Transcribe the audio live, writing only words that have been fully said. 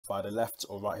by the left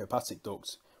or right hepatic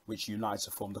duct, which unite to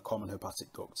form the common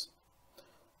hepatic duct.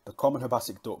 The common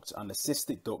hepatic duct and the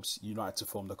cystic ducts unite to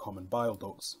form the common bile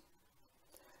duct.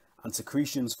 And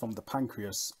secretions from the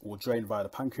pancreas will drain via the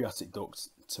pancreatic duct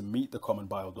to meet the common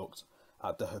bile duct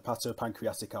at the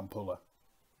hepatopancreatic ampulla.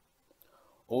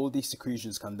 All these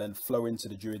secretions can then flow into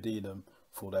the duodenum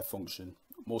for their function,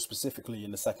 more specifically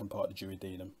in the second part of the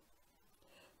duodenum.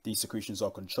 These secretions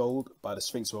are controlled by the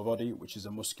sphincter of Oddi, which is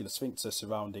a muscular sphincter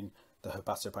surrounding the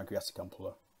hepatopancreatic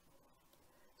ampulla.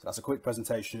 So that's a quick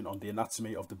presentation on the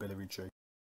anatomy of the biliary tree.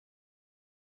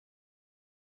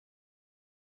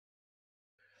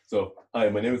 So, hi,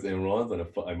 my name is Eamon, and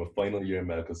I'm a final year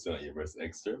medical student at University of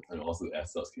Exeter, and also the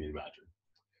S.Dots community manager.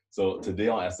 So today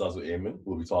on S.Dots with Eamon,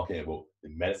 we'll be talking about the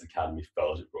Medics.Academy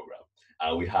Fellowship program.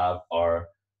 We have our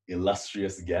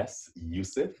illustrious guest,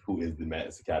 Yusuf, who is the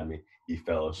Medics.Academy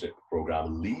Fellowship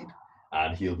program lead,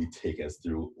 and he'll be taking us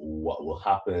through what will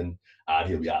happen, and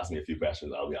he'll be asking me a few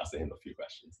questions. I'll be asking him a few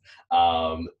questions.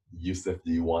 Yusuf,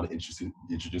 do you want to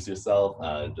introduce yourself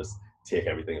and just take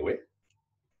everything away?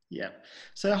 Yeah.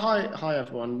 So hi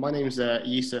everyone. My name is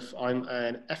Yusuf. I'm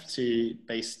an F2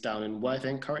 based down in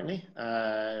Worthing currently.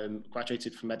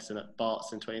 Graduated from medicine at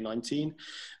Barts in 2019.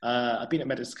 I've been at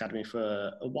Medics.Academy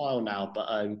for a while now, but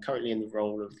I'm currently in the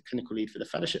role of the clinical lead for the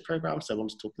fellowship program. So I want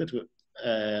to talk a little bit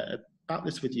about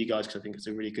this with you guys because I think it's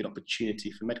a really good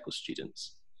opportunity for medical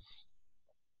students.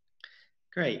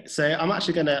 Great. So I'm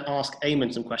actually going to ask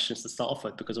Eamon some questions to start off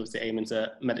with because obviously Eamon's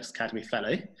a Medics.Academy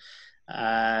fellow.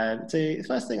 So the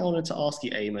first thing I wanted to ask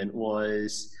you, Eamon,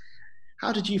 was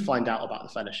how did you find out about the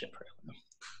fellowship program?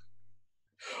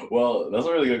 Well, that's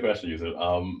a really good question, Yusuf.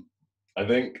 I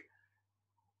think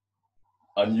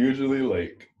unusually,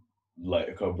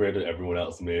 like compared to everyone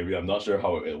else, maybe I'm not sure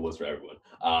how it was for everyone.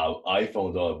 I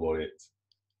found out about it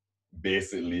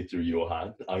basically through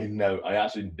Johan. I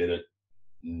actually didn't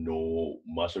know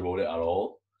much about it at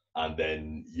all, and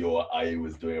then I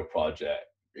was doing a project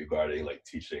regarding like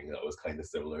teaching that was kind of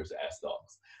similar to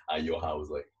S.Docs, and Johan was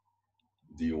like,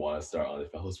 do you want to start on the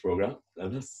fellows program?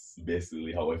 And that's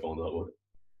basically how I found out about it.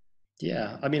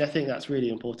 Yeah, I mean, I think that's really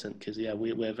important because yeah,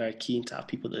 we're very keen to have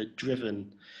people that are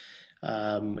driven,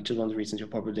 which is one of the reasons you'll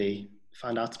probably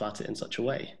find out about it in such a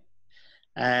way.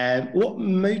 What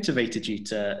motivated you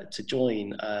to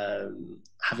join,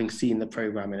 having seen the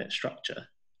program in its structure?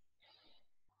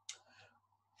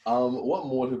 What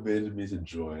motivated me to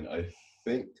join? I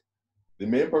think the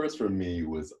main purpose for me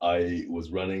was I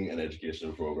was running an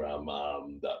education program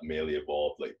that mainly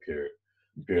involved like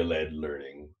peer-led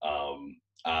learning,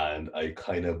 and I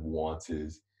kind of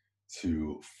wanted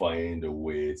to find a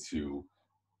way to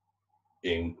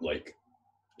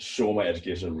show my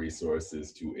education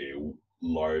resources to a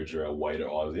larger and wider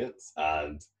audience,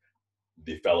 and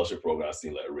the fellowship program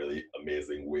seemed like a really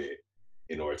amazing way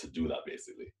in order to do that,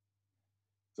 basically.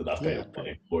 So that's kind of what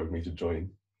implored me to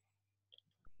join.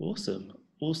 Awesome.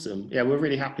 Awesome. Yeah, we're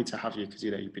really happy to have you because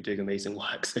you've been doing amazing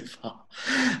work so far.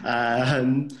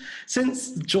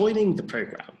 Since joining the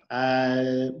program,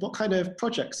 what kind of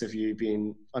projects have you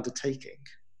been undertaking?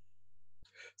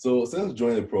 So since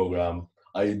joining the program,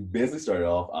 I basically started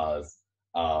off as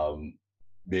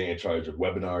being in charge of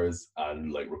webinars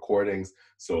and like recordings.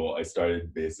 So I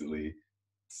started basically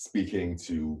speaking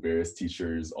to various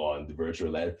teachers on the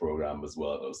virtual ed program as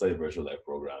well, outside the virtual ed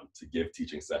program, to give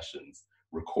teaching sessions,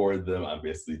 record them, and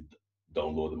basically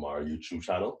download them on our YouTube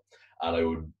channel. And I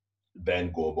would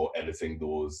then go about editing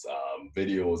those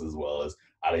videos as well as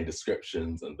adding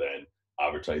descriptions and then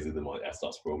advertising them on the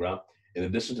S.Dots program. In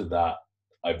addition to that,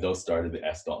 I've now started the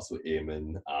S.Dots with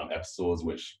Eamon episodes,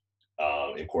 which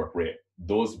incorporate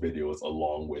those videos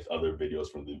along with other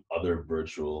videos from the other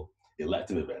virtual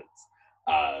elective events.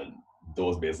 And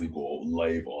those basically go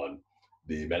live on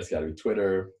the Medics.Academy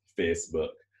Twitter, Facebook,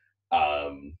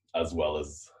 as well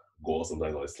as go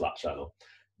sometimes on the Slack channel,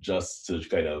 just to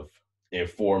kind of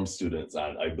inform students.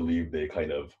 And I believe they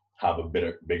kind of have a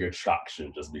bigger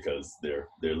traction just because they're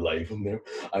live on there.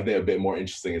 I think a bit more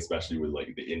interesting, especially with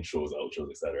like the intros,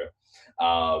 outros, etc.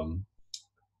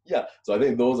 Yeah, so I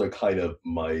think those are kind of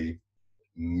my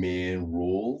main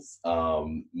roles.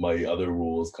 My other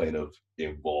roles kind of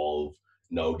involve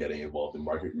now getting involved in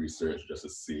market research just to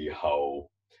see how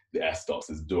the S.Docs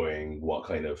is doing, what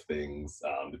kind of things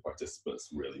the participants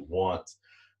really want,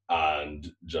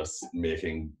 and just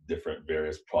making different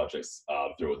various projects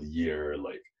throughout the year,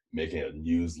 like making a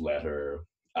newsletter,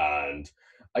 and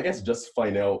I guess just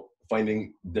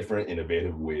finding different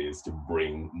innovative ways to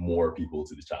bring more people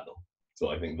to the channel. So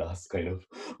I think that's kind of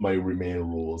my main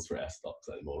roles for S.Docs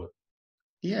at the moment.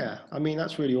 Yeah, I mean,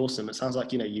 that's really awesome. It sounds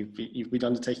like, you've been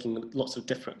undertaking lots of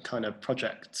different kind of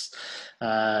projects,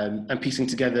 and piecing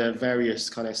together various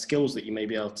kind of skills that you may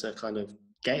be able to kind of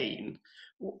gain.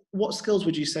 What skills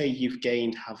would you say you've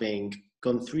gained having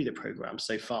gone through the program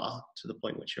so far to the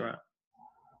point which you're at?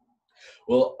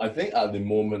 Well, I think at the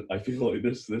moment I feel like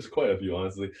there's quite a few.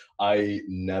 Honestly, I've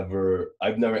never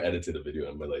edited a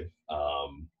video in my life.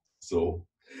 So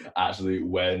actually,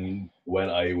 when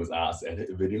I was asked to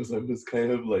edit videos, I was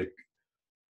kind of like,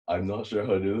 I'm not sure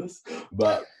how to do this,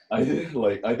 but I think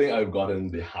I've gotten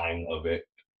the hang of it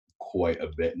quite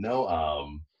a bit now.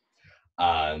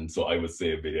 And so I would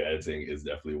say video editing is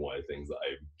definitely one of the things that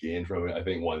I've gained from it. I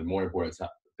think one of the more important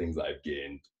things that I've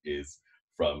gained is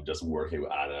from just working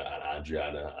with Anna and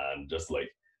Adriana, and just like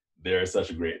they're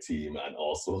such a great team, and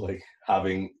also like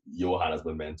having Johan as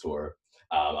my mentor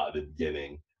at the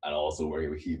beginning, and also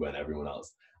working with Heba and everyone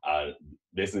else. And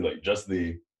basically like just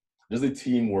the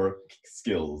teamwork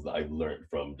skills that I've learned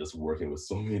from just working with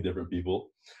so many different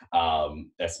people,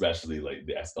 especially like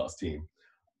the SDOS team,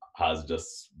 has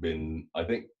just been, I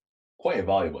think, quite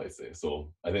invaluable, I'd say.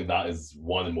 So I think that is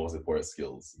one of the most important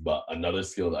skills. But another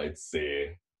skill that I'd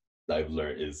say that I've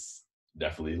learned is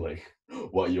definitely like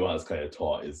what Johan has kind of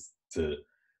taught, is to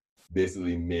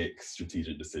basically make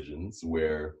strategic decisions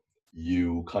where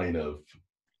you kind of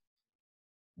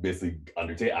basically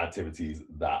undertake activities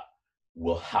that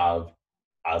will have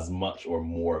as much or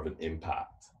more of an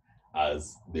impact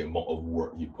as the amount of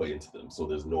work you put into them. So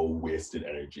there's no wasted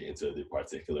energy into the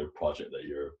particular project that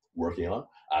you're working on,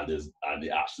 and it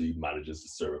actually manages to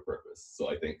serve a purpose. So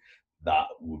I think that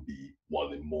would be one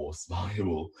of the most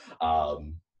valuable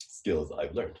skills that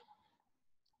I've learned.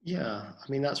 Yeah,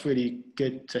 I mean, that's really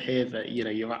good to hear that,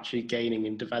 you're actually gaining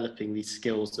and developing these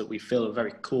skills that we feel are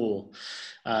very core,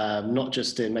 not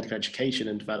just in medical education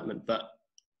and development, but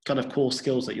kind of core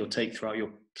skills that you'll take throughout your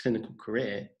clinical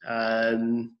career.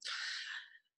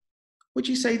 Would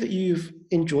you say that you've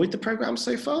enjoyed the program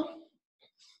so far?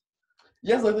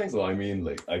 Yes, I think so. I mean,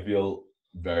 like, I feel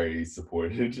very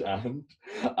supported, and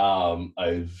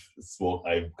I've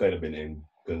kind of been in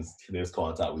continuous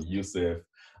contact with Yusuf,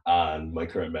 and my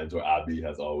current mentor Abby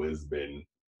has always been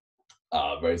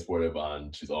very supportive,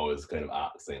 and she's always kind of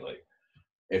asking like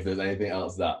if there's anything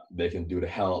else that they can do to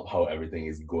help, how everything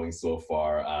is going so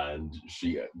far. And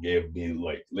she gave me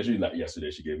like literally like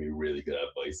yesterday, she gave me really good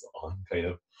advice on kind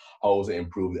of how to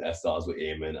improve the SDOS with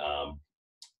Eamon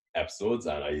episodes,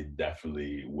 and I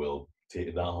definitely will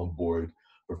take that on board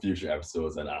for future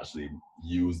episodes and actually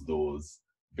use those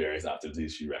various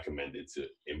activities she recommended to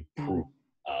improve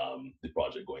the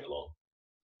project going along.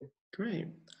 Great.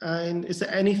 And is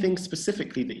there anything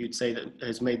specifically that you'd say that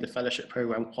has made the fellowship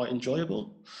program quite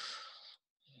enjoyable?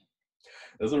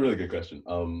 That's a really good question.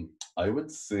 I would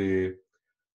say,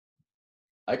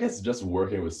 I guess just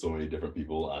working with so many different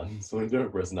people and so many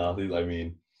different personalities. I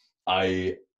mean,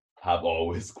 I have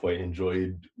always quite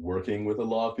enjoyed working with a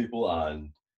lot of people,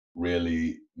 and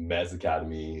really between Medics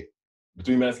Academy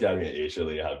and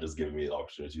HLA have just given me the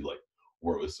opportunity to like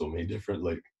work with so many different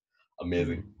like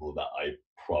amazing people that I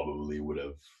probably would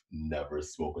have never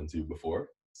spoken to before.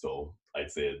 So I'd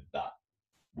say that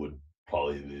would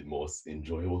probably be the most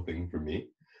enjoyable thing for me.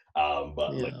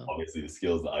 But like Yeah. obviously the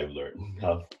skills that I've learned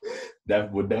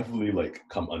would definitely like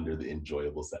come under the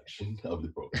enjoyable section of the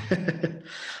program.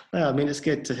 Well, I mean, it's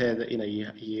good to hear that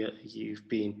you've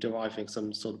been deriving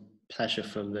some sort of pleasure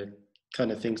from the kind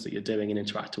of things that you're doing and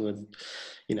interacting with,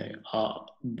 our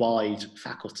wide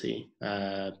faculty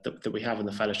that we have in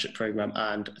the fellowship program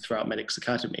and throughout Medics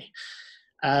Academy.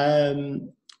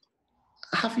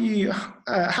 Have you?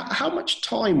 How much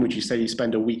time would you say you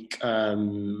spend a week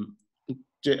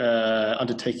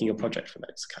undertaking a project for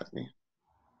Medics Academy?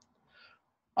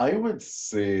 I would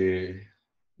say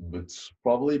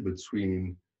probably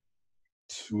between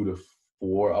 2 to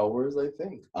 4 hours, I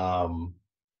think.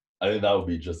 I think that would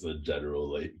be just a general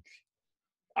like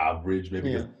average,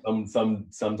 maybe, because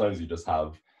sometimes you just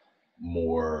have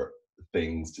more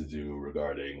things to do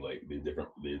regarding like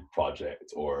the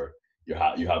project, or you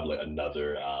have like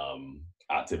another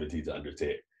activity to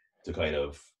undertake to kind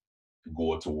of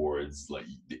go towards like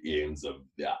the aims of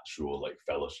the actual like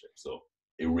fellowship. So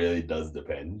it really does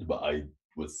depend, but I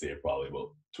would say probably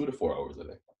about 2 to 4 hours, I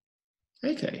think.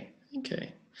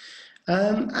 Okay.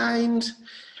 And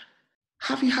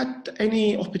have you had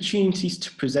any opportunities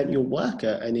to present your work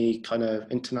at any kind of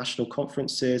international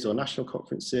conferences or national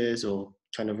conferences, or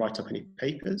kind of write up any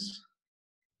papers?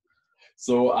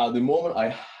 So at the moment,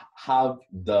 I have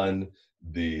done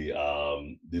the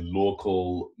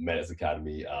local Medics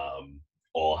Academy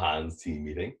all hands team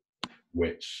meeting,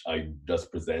 which I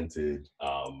just presented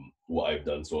what I've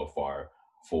done so far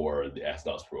for the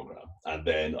SDOTS program. And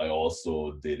then I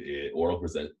also did a oral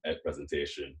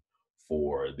presentation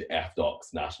for the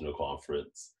FDOCS National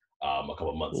Conference a couple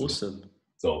of months ago. Awesome.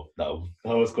 So that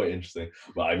was quite interesting.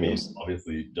 But I mean, Awesome.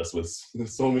 obviously, just with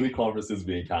so many conferences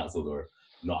being cancelled or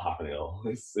not happening at all,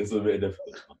 it's a bit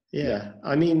difficult. Yeah,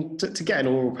 I mean, to get an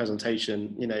oral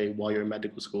presentation, you know, while you're in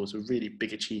medical school is a really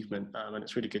big achievement, and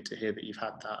it's really good to hear that you've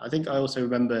had that. I think I also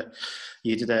remember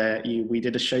we did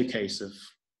a showcase of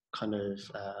kind of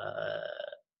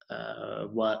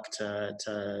work to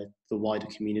the wider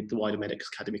community, the wider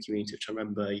Medics.Academy community, which I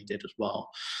remember you did as well.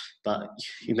 But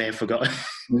you may have forgotten.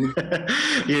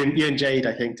 you and Jade,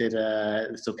 I think, did a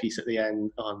little piece at the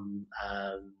end on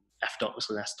FDOCS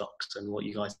and SDOCS and what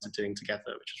you guys are doing together,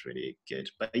 which is really good.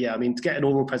 But yeah, I mean, to get an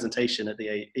oral presentation at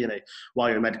the, you know, while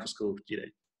you're in medical school, you know,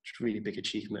 it's a really big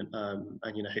achievement.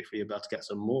 And, you know, hopefully you're about to get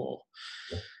some more.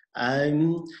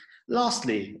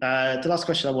 Lastly, the last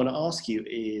question I want to ask you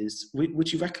is,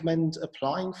 would you recommend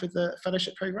applying for the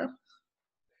fellowship program?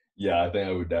 Yeah, I think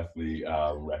I would definitely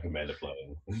recommend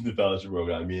applying the fellowship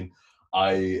program. I mean,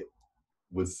 I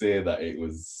would say that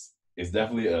it's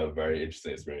definitely a very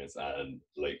interesting experience, and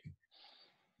like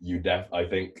I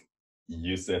think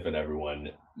Yusuf and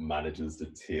everyone manages to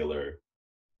tailor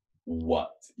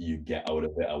what you get out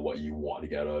of it and what you want to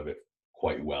get out of it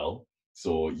quite well.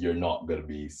 So you're not going to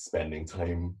be spending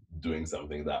time doing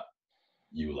something that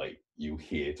you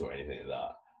hate or anything like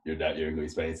that. You're going to be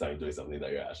spending time doing something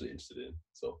that you're actually interested in.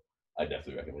 So I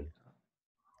definitely recommend.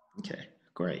 Okay,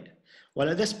 great. Well,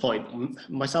 at this point,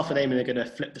 myself and Eamon are going to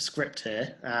flip the script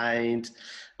here, and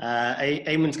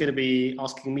Eamon's going to be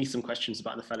asking me some questions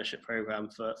about the fellowship program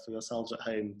for yourselves at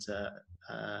home to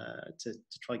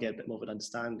try and get a bit more of an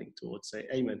understanding towards. So,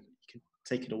 Eamon, you can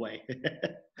take it away.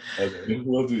 Okay,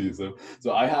 we'll do you. So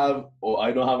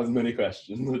I don't have as many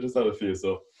questions. I just have a few,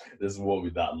 so this won't be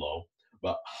that long.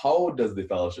 But how does the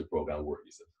fellowship program work,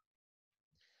 Yusuf?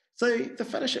 So the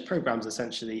fellowship program is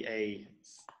essentially a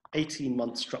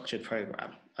 18-month structured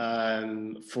program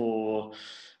for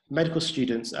medical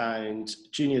students and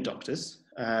junior doctors.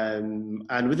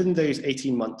 And within those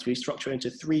 18 months, we structure into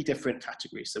 3 different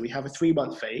categories. So we have a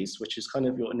 3-month phase, which is kind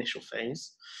of your initial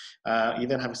phase. You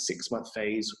then have a 6-month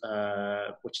phase,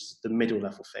 which is the middle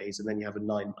level phase, and then you have a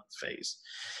 9-month phase.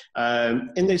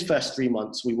 In those first 3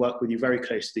 months, we work with you very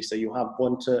closely. So you have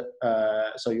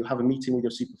you'll have a meeting with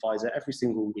your supervisor every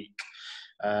single week.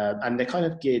 And they're kind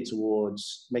of geared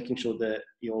towards making sure that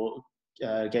you're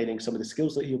gaining some of the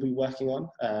skills that you'll be working on.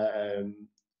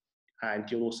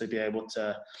 And you'll also be able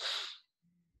to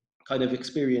kind of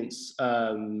experience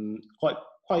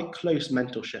quite close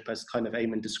mentorship, as kind of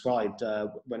Eamon described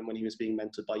when he was being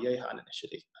mentored by Johan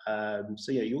initially.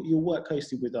 So yeah, you'll work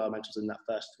closely with our mentors in that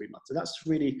first 3 months. And that's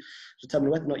really determine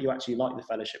whether or not you actually like the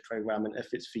fellowship program and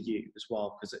if it's for you as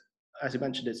well. Because as you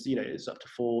mentioned, it's up to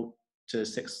 4 to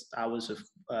 6 hours of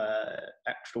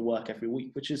extra work every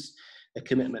week, which is a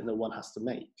commitment that one has to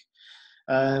make.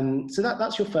 So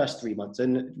that's your first 3 months,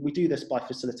 and we do this by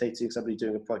facilitating somebody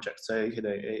doing a project. So, you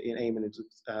know, in Eamon's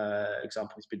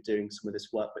example, he's been doing some of this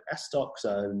work with SDOCS.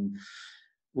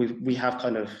 We have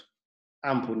kind of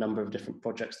ample number of different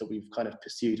projects that we've kind of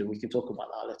pursued, and we can talk about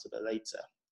that a little bit later.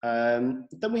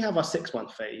 Then we have our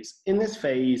 6-month phase. In this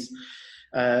phase,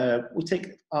 we take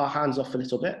our hands off a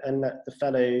little bit and let the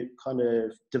fellow kind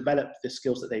of develop the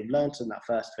skills that they've learned in that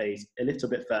first phase a little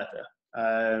bit further.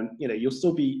 You know, you'll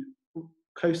still be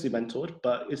closely mentored,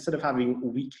 but instead of having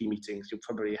weekly meetings, you'll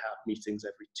probably have meetings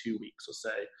every 2 weeks or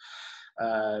so.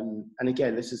 And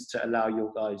again, this is to allow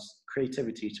your guys'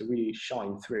 creativity to really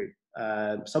shine through.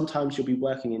 Sometimes you'll be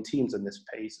working in teams in this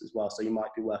phase as well, so you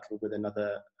might be working with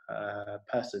another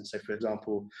person. So for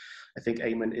example, I think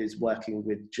Eamon is working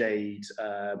with Jade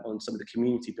on some of the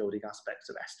community building aspects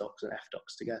of SDOCS and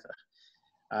FDOCS together.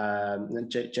 And then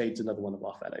Jade's another one of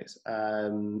our fellows.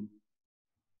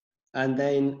 And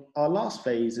then our last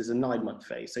phase is a 9-month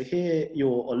phase. So here you're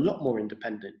a lot more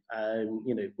independent.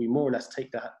 You know, we more or less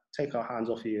take our hands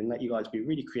off you and let you guys be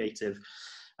really creative.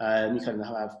 You kind of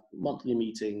have monthly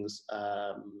meetings,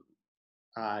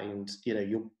 and you know,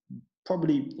 you'll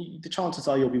probably, the chances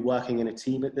are you'll be working in a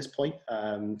team at this point.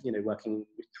 You know, working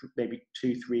with maybe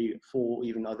 2, 3, 4,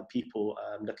 even other people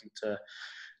looking to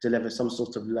deliver some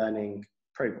sort of learning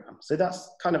program. So that's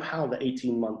kind of how the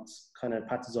 18 months kind of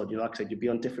patterns on. Like I said, you'll be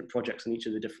on different projects in each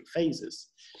of the different phases.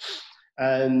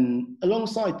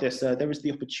 Alongside this, there is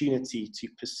the opportunity to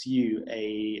pursue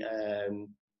a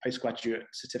postgraduate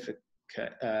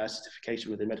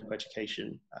certification within medical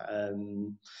education,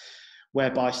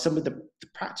 whereby some of the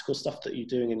practical stuff that you're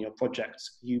doing in your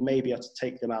projects, you may be able to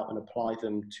take them out and apply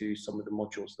them to some of the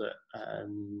modules that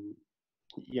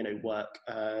work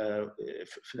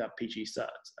for that PG cert.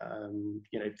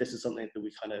 This is something that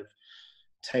we kind of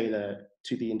tailor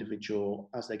to the individual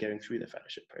as they're going through the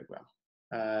fellowship program.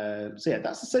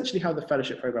 That's essentially how the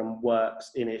fellowship program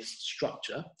works in its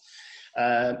structure.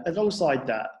 Alongside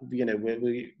that, you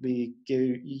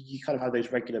kind of have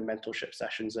those regular mentorship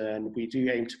sessions, and we do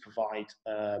aim to provide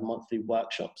monthly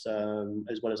workshops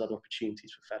as well as other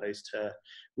opportunities for fellows to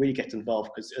really get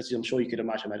involved, because as I'm sure you could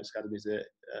imagine, Medics.Academy is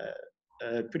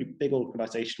a pretty big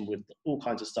organisation with all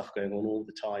kinds of stuff going on all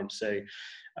the time. So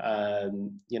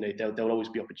there'll always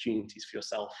be opportunities for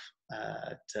yourself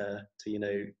to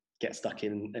get stuck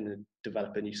in and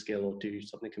develop a new skill or do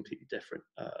something completely different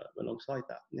alongside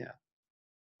that. Yeah.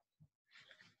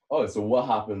 Oh, so what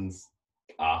happens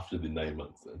after the 9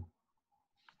 months then?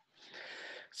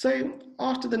 So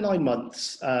after the 9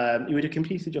 months, you would have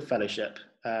completed your fellowship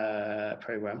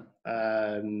program.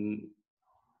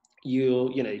 You'll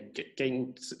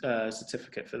gain a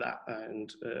certificate for that,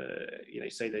 and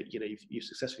say that you've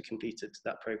successfully completed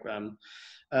that program.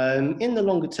 In the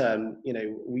longer term,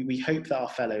 we hope that our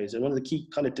fellows, and one of the key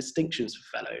kind of distinctions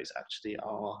for fellows actually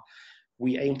are,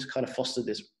 we aim to kind of foster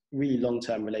this really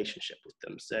long-term relationship with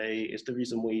them. So it's the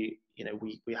reason we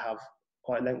have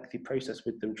quite a lengthy process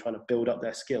with them, trying to build up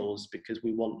their skills, because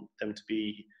we want them to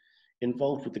be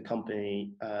involved with the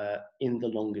company in the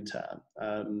longer term.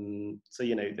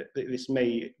 This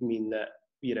may mean that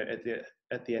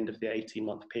at the end of the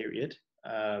 18-month period,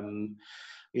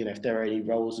 if there are any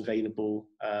roles available,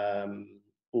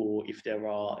 or if there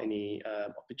are any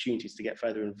opportunities to get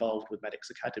further involved with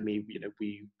Medics.Academy,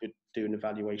 we would do an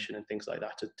evaluation and things like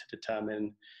that to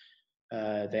determine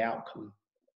the outcome,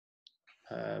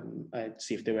 and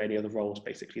see if there are any other roles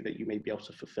basically that you may be able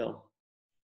to fulfill.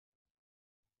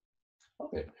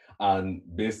 Okay, and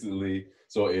basically,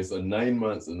 so it's a 9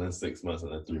 months and then 6 months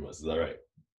and then 3 months, is that right?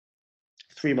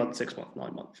 3 months, 6 months,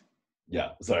 9 months. Yeah,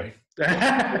 sorry.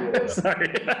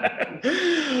 Sorry.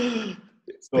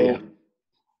 So,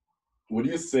 would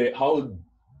you say, how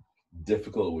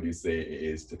difficult would you say it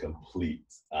is to complete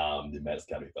the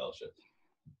Medics.Academy Fellowship?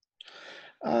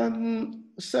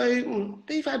 So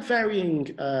they've had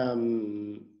varying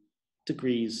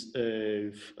degrees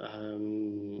of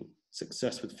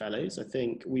success with fellows. I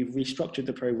think we've restructured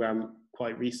the program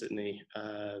quite recently,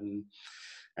 and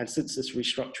since this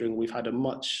restructuring, we've had a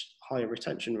much higher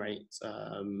retention rate.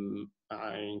 And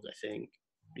I think,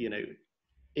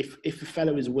 if a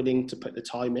fellow is willing to put the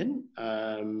time in,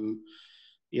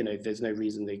 there's no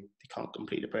reason they can't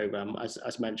complete the program.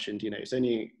 As mentioned, it's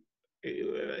only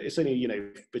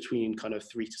between kind of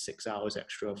 3 to 6 hours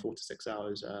extra, 4 to 6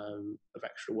 hours of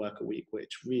extra work a week,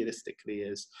 which realistically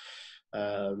is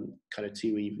kind of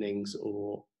 2 evenings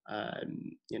or a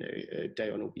day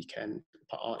on a weekend,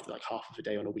 like half of a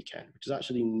day on a weekend, which is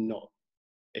actually not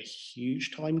a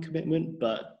huge time commitment,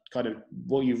 but kind of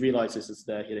what you realize is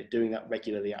that doing that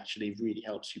regularly actually really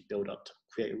helps you build up to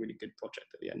create a really good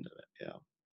project at the end of it. Yeah.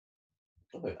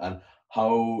 Okay, and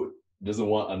how,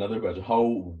 another question,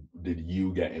 how did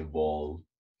you get involved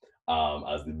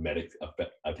as the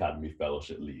Medics.Academy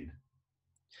Fellowship lead?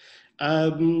 I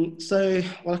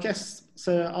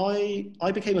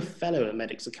became a fellow at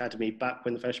Medics.Academy back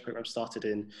when the fellowship program started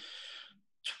in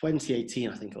 2018,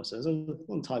 I think, or so. It was a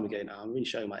long time ago now. I'm really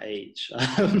showing my age.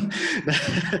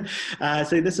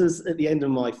 So this was at the end of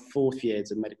my 4th year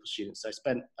as a medical student. So I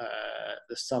spent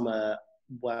the summer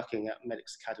working at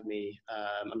Medics.Academy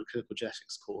on a clinical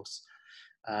genetics course.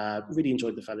 Really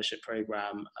enjoyed the fellowship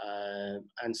program,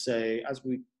 and so as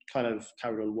we kind of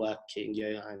carried on working,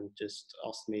 and just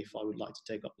asked me if I would like to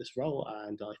take up this role,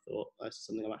 and I thought this is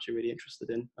something I'm actually really interested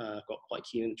in. Got quite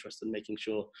keen interest in making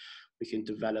sure we can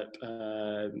develop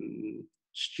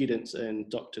students and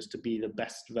doctors to be the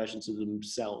best versions of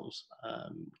themselves,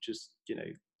 which is,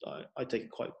 I take a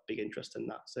quite big interest in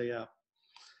that. So yeah.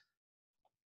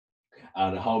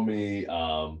 And how many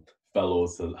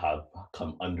fellows have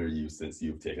come under you since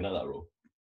you've taken on that role?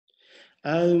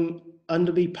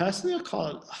 Under me personally, I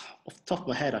can't, off the top of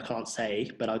my head, I can't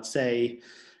say, but I'd say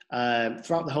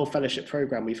throughout the whole fellowship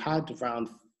program, we've had around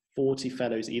 40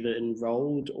 fellows either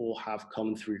enrolled or have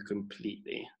come through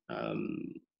completely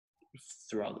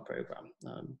throughout the program.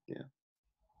 Yeah.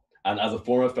 And as a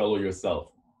former fellow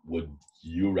yourself, would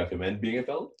you recommend being a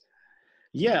fellow?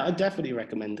 Yeah, I definitely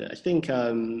recommend it. I think,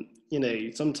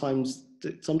 sometimes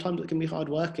it can be hard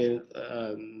work.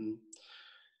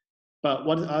 But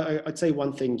I'd say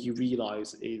one thing you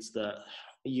realize is that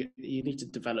you need to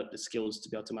develop the skills to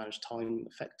be able to manage time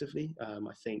effectively.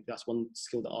 I think that's one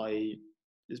skill that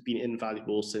has been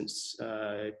invaluable since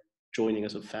joining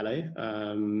as a fellow.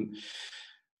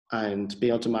 And be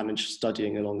able to manage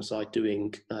studying alongside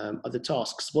doing other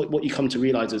tasks. What you come to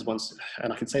realize is once,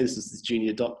 and I can say this as the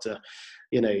junior doctor,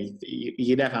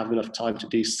 you never have enough time to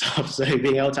do stuff. So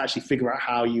being able to actually figure out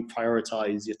how you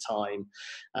prioritize your time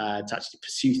to actually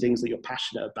pursue things that you're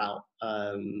passionate about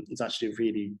is actually a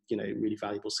really, really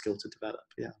valuable skill to develop.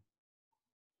 Yeah.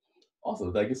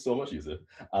 Awesome. Thank you so much, Yusuf.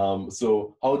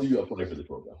 So how do you apply for the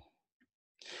program?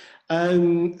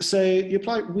 So you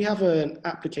apply, we have an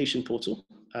application portal,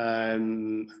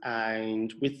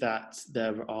 and with that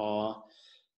there are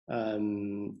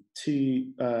we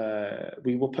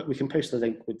can post the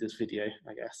link with this video,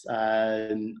 I guess,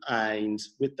 and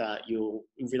with that you'll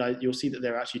see that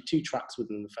there are actually 2 tracks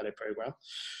within the fellow program.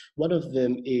 One of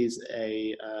them is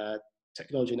a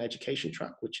technology and education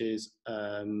track, which is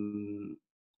kind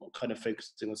of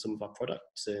focusing on some of our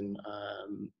products, and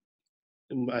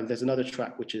there's another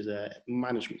track which is a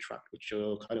management track, which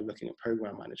you're kind of looking at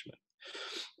program management.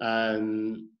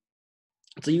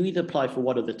 So you either apply for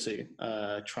one of the 2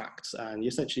 tracks, and you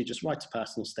essentially just write a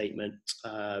personal statement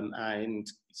and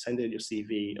send in your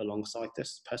CV alongside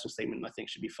this. Personal statement, I think,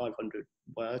 should be 500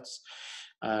 words.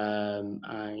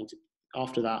 And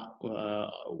after that,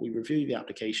 we review the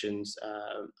applications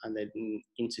and then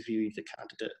interview the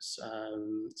candidates.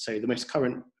 So the most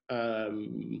current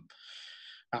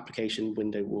application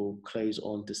window will close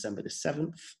on December the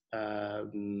 7th.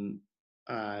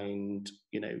 And,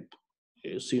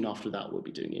 soon after that, we'll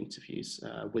be doing interviews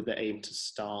with the aim to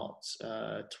start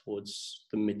towards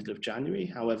the middle of January.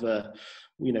 However,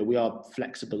 we are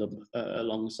flexible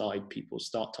alongside people's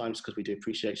start times, because we do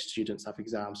appreciate students have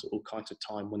exams at all kinds of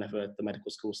time whenever the medical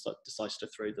school decides to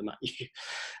throw them at you.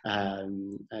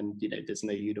 And, there's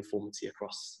no uniformity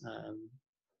across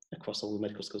all the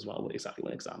medical schools about exactly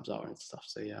when exams are and stuff.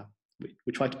 So yeah,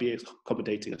 we try to be as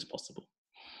accommodating as possible.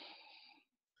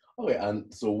 Okay,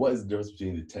 and so what is the difference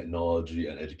between the technology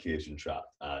and education track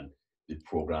and the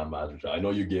program management track? I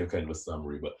know you gave kind of a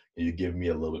summary, but can you give me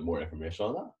a little bit more information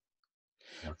on that?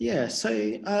 Yeah, so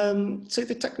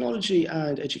the technology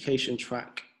and education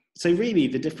track, so really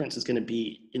the difference is going to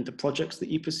be in the projects that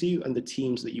you pursue and the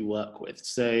teams that you work with.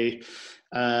 So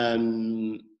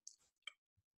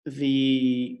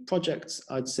the projects,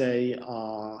 I'd say,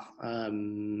 are,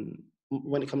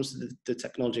 when it comes to the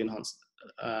technology enhanced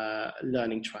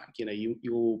learning track,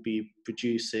 you'll be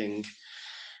producing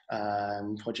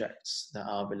projects that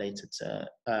are related to,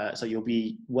 so you'll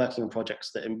be working on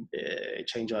projects that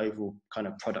change our overall kind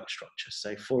of product structure.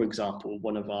 So for example,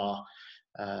 one of our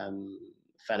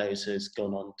fellows has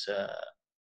gone on to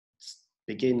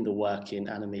begin the work in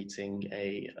animating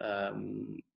a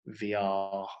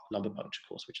VR lumbar puncture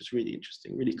course, which is really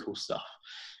interesting, really cool stuff.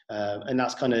 And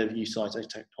that's kind of utilizing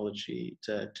technology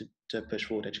to push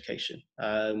forward education.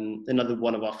 Another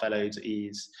one of our fellows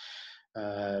is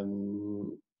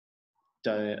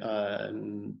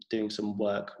doing some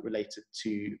work related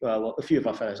to, well, a few of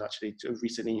our fellows actually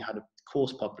recently had a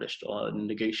course published on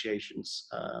negotiations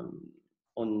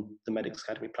on the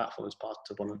Medics.Academy platform as part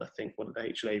of one of the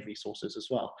HLA resources as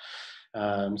well.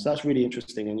 So that's really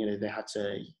interesting, and they had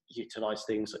to utilize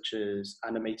things such as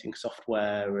animating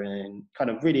software and kind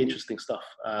of really interesting stuff.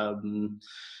 And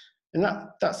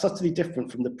that's subtly different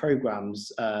from the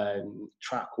programs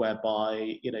track,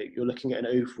 whereby you're looking at an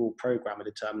overall program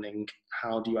and determining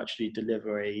how do you actually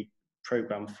deliver a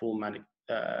program for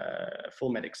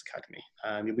Medics.Academy.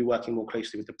 You'll be working more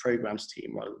closely with the programs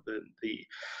team rather than the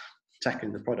tech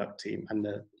and the product team and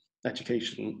the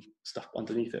education stuff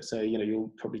underneath it. So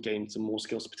you'll probably gain some more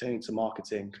skills pertaining to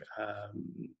marketing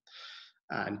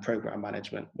and program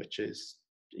management, which is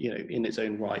in its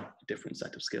own right a different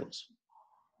set of skills.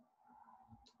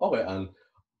 Okay, and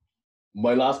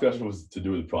my last question was to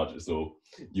do with the project. So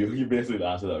you basically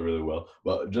answered that really well.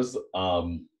 But just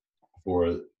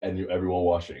for everyone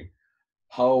watching,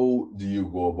 how do you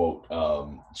go about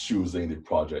choosing the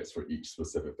projects for each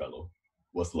specific fellow?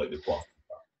 What's the process?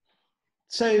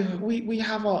 So we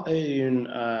have our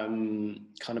own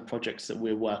kind of projects that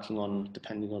we're working on,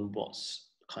 depending on what's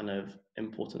kind of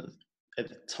important at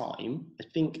the time. I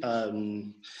think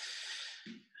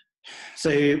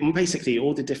so basically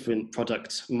all the different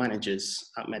product managers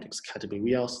at Medics.Academy,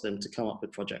 we ask them to come up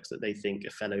with projects that they think a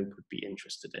fellow would be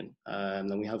interested in.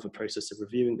 And then we have a process of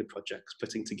reviewing the projects,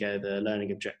 putting together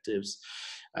learning objectives,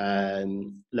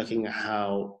 looking at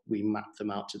how we map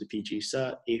them out to the PG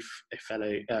cert. If a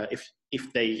fellow,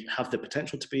 if they have the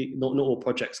potential to be, not all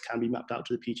projects can be mapped out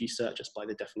to the PG cert just by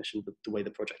the definition of the way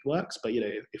the project works. But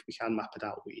if we can map it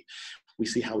out, we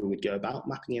see how we would go about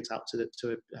mapping it out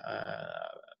to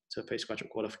a postgraduate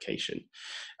qualification.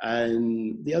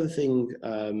 And the other thing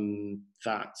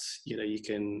that you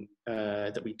can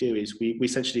that we do is we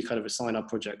essentially kind of assign our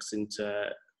projects into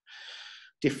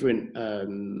different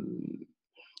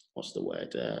what's the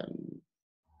word?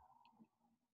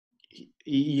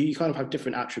 You kind of have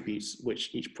different attributes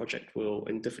which each project will,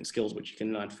 and different skills which you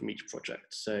can learn from each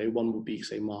project. So one will be,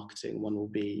 say, marketing, one will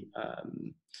be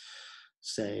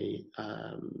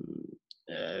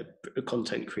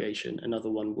content creation, another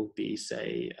one will be,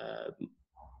 say,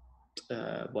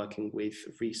 working with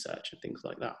research and things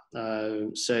like that.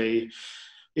 So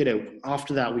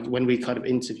after that, when we kind of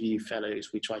interview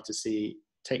fellows, we try to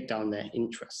take down their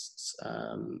interests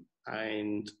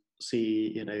and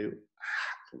see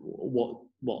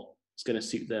what's going to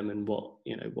suit them and what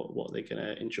they're going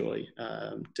to enjoy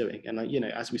doing. And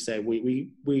as we say,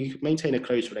 we maintain a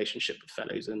close relationship with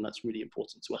fellows, and that's really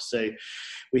important to us. So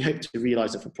we hope to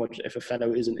realise if a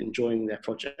fellow isn't enjoying their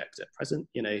project at present,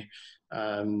 we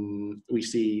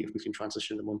see if we can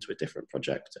transition them onto a different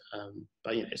project.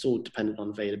 But it's all dependent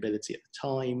on availability at the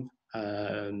time.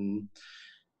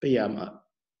 But yeah,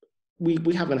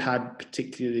 we haven't had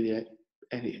particularly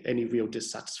any real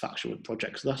dissatisfaction with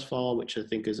projects thus far, which I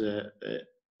think is it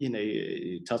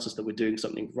tells us that we're doing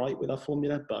something right with our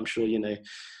formula. But I'm sure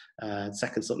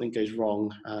second something goes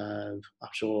wrong, I'm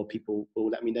sure people will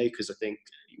let me know, because I think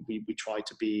we try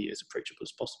to be as approachable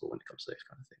as possible when it comes to those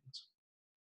kind of things.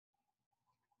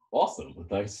 Awesome.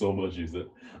 Thanks so much, Yusuf.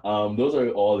 Those are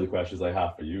all the questions I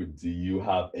have for you. Do you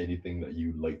have anything that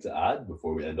you'd like to add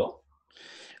before we end off?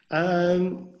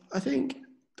 I think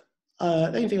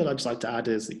the only thing I'd just like to add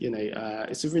is,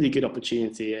 it's a really good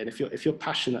opportunity, and if you're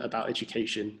passionate about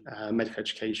education, medical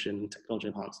education, technology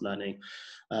enhanced learning,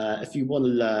 if you want to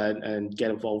learn and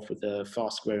get involved with a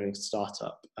fast-growing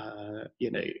startup,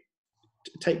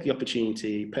 take the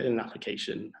opportunity, put in an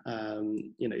application.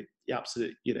 Absolutely,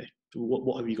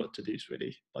 what have you got to lose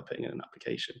really by putting in an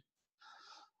application?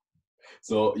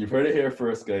 So you've heard it here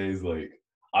first, guys. Like,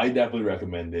 I definitely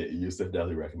recommend it. Yusuf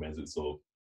definitely recommends it. So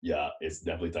yeah, it's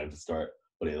definitely time to start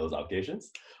putting in those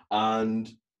applications. And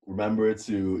remember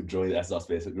to join the S.Dot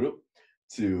Facebook group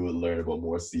to learn about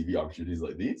more CV opportunities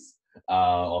like these.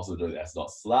 Also join the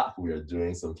S.Dot Slack. We are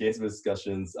doing some case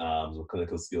discussions, some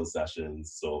clinical skills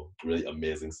sessions. So really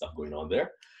amazing stuff going on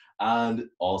there. And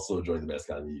also join the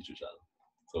Medics.Academy YouTube channel.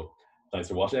 So thanks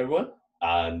for watching, everyone.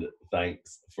 And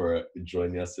thanks for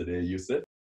joining us today, Yusuf.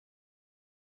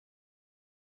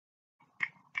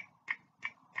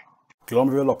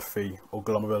 Glomerulopathy or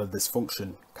glomerular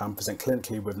dysfunction can present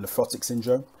clinically with nephrotic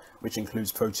syndrome, which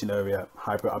includes proteinuria,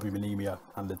 hyperalbuminemia,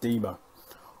 and edema,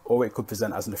 or it could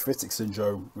present as nephritic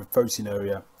syndrome with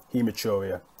proteinuria,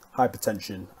 hematuria,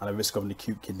 hypertension, and a risk of an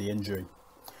acute kidney injury.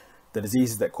 The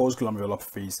diseases that cause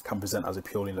glomerulopathies can present as a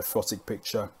purely nephrotic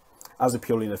picture, as a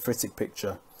purely nephritic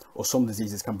picture, or some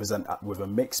diseases can present with a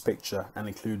mixed picture and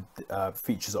include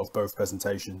features of both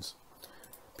presentations.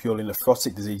 Purely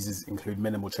nephrotic diseases include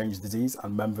minimal change disease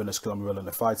and membranous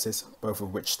glomerulonephritis, both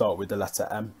of which start with the letter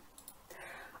M.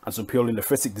 And some purely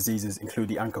nephritic diseases include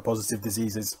the ANCA-positive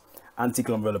diseases,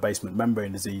 anti-glomerular basement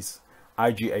membrane disease,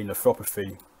 IgA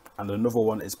nephropathy, and another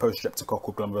one is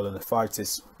post-streptococcal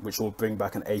glomerulonephritis, which will bring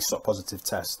back an ASOT positive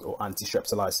test or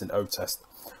anti-streptolysin O test.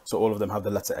 So all of them have the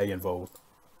letter A involved.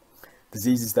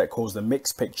 Diseases that cause the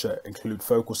mixed picture include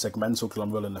focal segmental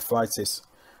glomerulonephritis,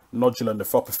 nodular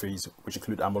nephropathies, which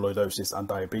include amyloidosis and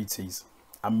diabetes,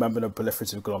 and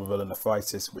membranoproliferative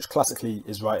glomerulonephritis, which classically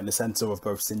is right in the centre of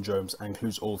both syndromes and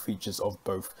includes all features of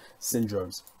both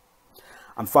syndromes.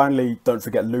 And finally, don't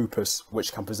forget lupus,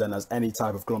 which can present as any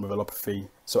type of glomerulopathy,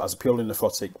 so as a purely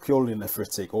nephrotic, purely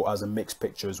nephritic, or as a mixed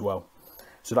picture as well.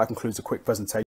 So that concludes a quick presentation.